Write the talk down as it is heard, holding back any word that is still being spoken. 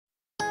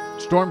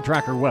Storm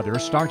Tracker weather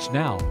starts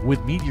now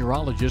with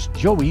meteorologist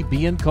Joey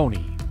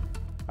Bianconi.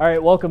 All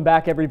right, welcome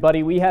back,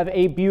 everybody. We have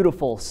a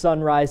beautiful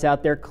sunrise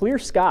out there, clear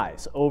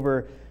skies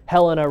over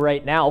Helena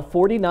right now,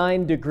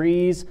 49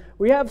 degrees.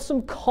 We have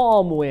some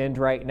calm wind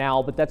right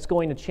now, but that's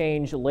going to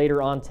change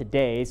later on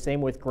today. Same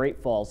with Great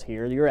Falls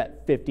here. You're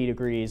at 50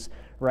 degrees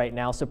right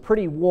now, so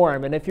pretty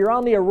warm. And if you're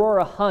on the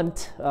Aurora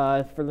hunt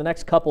for the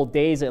next couple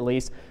days at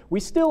least, we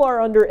still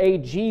are under a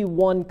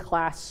G1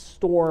 class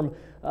storm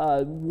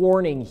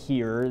warning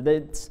here.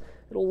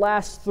 It'll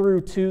last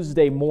through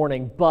Tuesday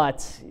morning, but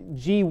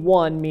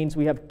G1 means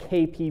we have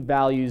KP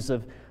values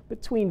of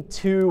between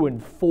 2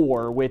 and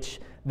 4,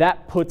 which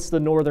that puts the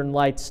northern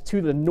lights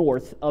to the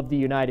north of the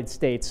United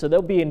States. So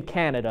they'll be in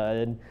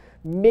Canada, and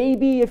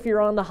maybe if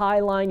you're on the high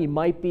line, you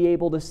might be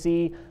able to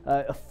see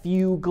a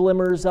few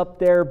glimmers up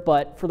there,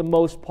 but for the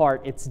most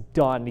part, it's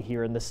done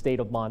here in the state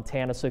of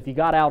Montana. So if you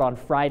got out on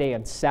Friday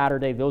and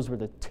Saturday, those were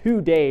the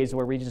 2 days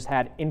where we just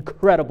had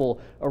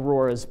incredible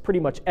auroras pretty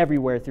much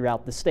everywhere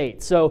throughout the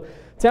state. So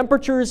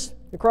temperatures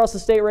across the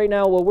state right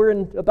now, well, we're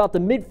in about the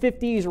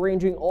mid-50s,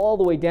 ranging all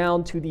the way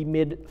down to the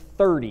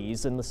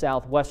mid-30s in the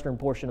southwestern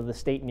portion of the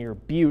state near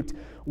Butte.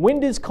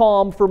 Wind is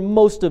calm for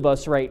most of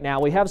us right now.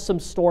 We have some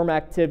storm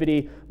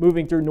activity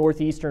moving through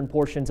northeastern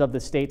portions of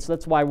the state, so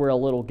that's why we're a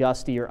little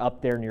gustier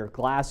up there near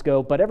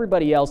Glasgow, but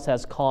everybody else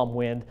has calm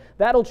wind.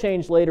 That'll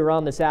change later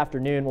on this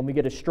afternoon when we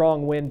get a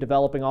strong wind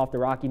developing off the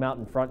Rocky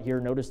Mountain front here.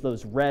 Notice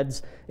those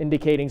reds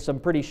indicating some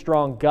pretty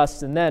strong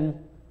gusts, and then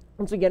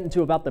once we get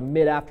into about the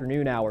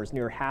mid-afternoon hours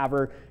near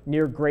Havre,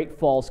 near Great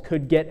Falls,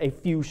 could get a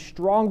few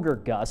stronger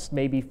gusts,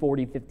 maybe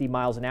 40, 50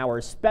 miles an hour,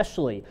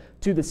 especially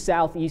to the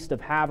southeast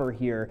of Havre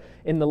here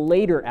in the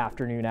later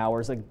afternoon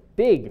hours. A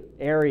big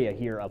area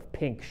here of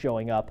pink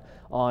showing up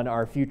on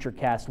our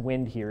futurecast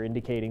wind here,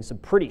 indicating some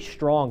pretty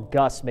strong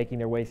gusts making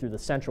their way through the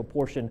central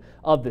portion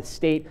of the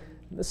state.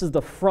 This is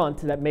the front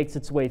that makes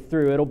its way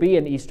through. It'll be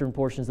in eastern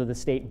portions of the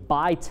state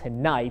by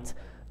tonight.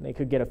 They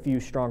could get a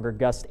few stronger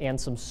gusts and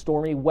some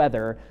stormy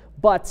weather,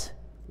 but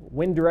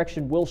wind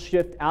direction will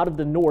shift out of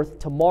the north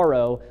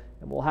tomorrow,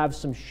 and we'll have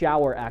some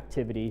shower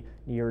activity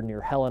near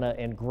Helena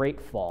and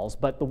Great Falls,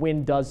 but the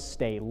wind does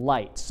stay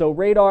light. So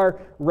radar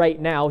right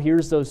now,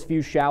 here's those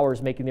few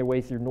showers making their way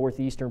through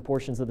northeastern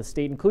portions of the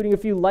state, including a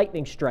few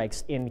lightning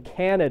strikes in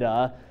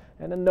Canada.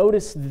 And then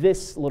notice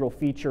this little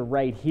feature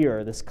right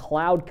here, this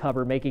cloud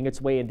cover making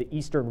its way into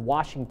eastern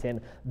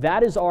Washington.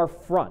 That is our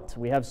front.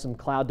 We have some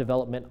cloud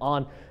development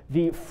on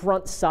the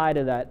front side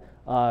of that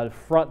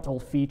frontal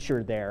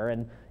feature there,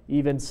 and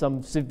even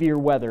some severe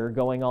weather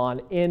going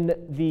on in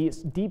the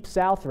deep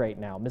south right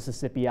now.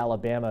 Mississippi,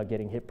 Alabama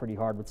getting hit pretty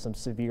hard with some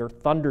severe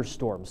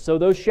thunderstorms. So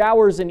those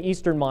showers in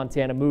eastern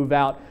Montana move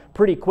out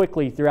pretty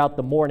quickly throughout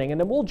the morning, and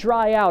then we'll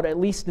dry out at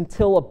least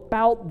until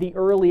about the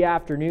early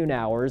afternoon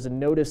hours. And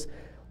notice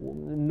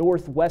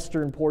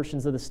northwestern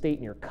portions of the state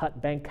near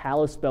Cut Bank,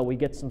 Kalispell, we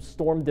get some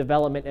storm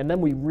development, and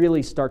then we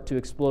really start to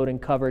explode in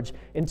coverage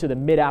into the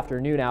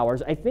mid-afternoon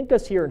hours. I think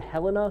us here in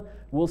Helena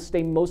will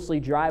stay mostly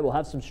dry. We'll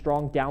have some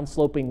strong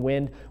downsloping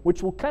wind,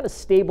 which will kind of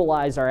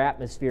stabilize our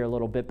atmosphere a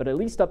little bit, but at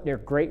least up near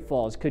Great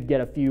Falls could get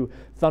a few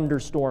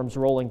thunderstorms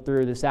rolling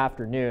through this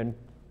afternoon.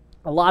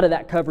 A lot of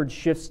that coverage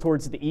shifts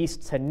towards the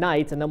east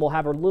tonight, and then we'll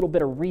have a little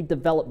bit of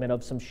redevelopment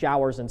of some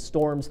showers and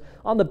storms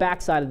on the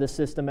backside of the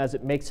system as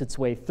it makes its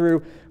way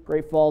through.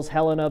 Great Falls,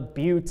 Helena,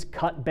 Butte,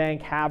 Cut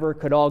Bank, Havre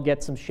could all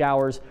get some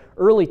showers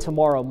early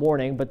tomorrow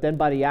morning, but then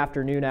by the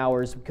afternoon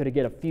hours, we could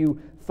get a few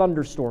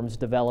thunderstorms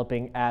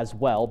developing as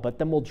well, but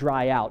then we'll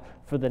dry out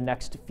for the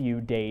next few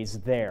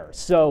days there.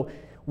 So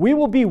we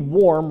will be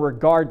warm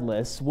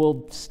regardless.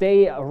 We'll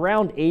stay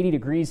around 80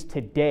 degrees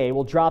today.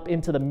 We'll drop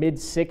into the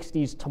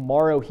mid-60s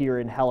tomorrow here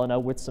in Helena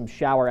with some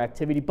shower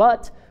activity,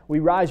 but we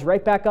rise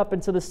right back up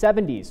into the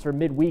 70s for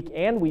midweek,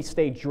 and we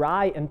stay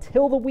dry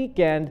until the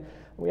weekend.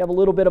 We have a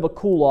little bit of a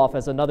cool off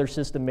as another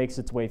system makes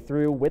its way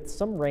through with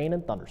some rain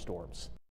and thunderstorms.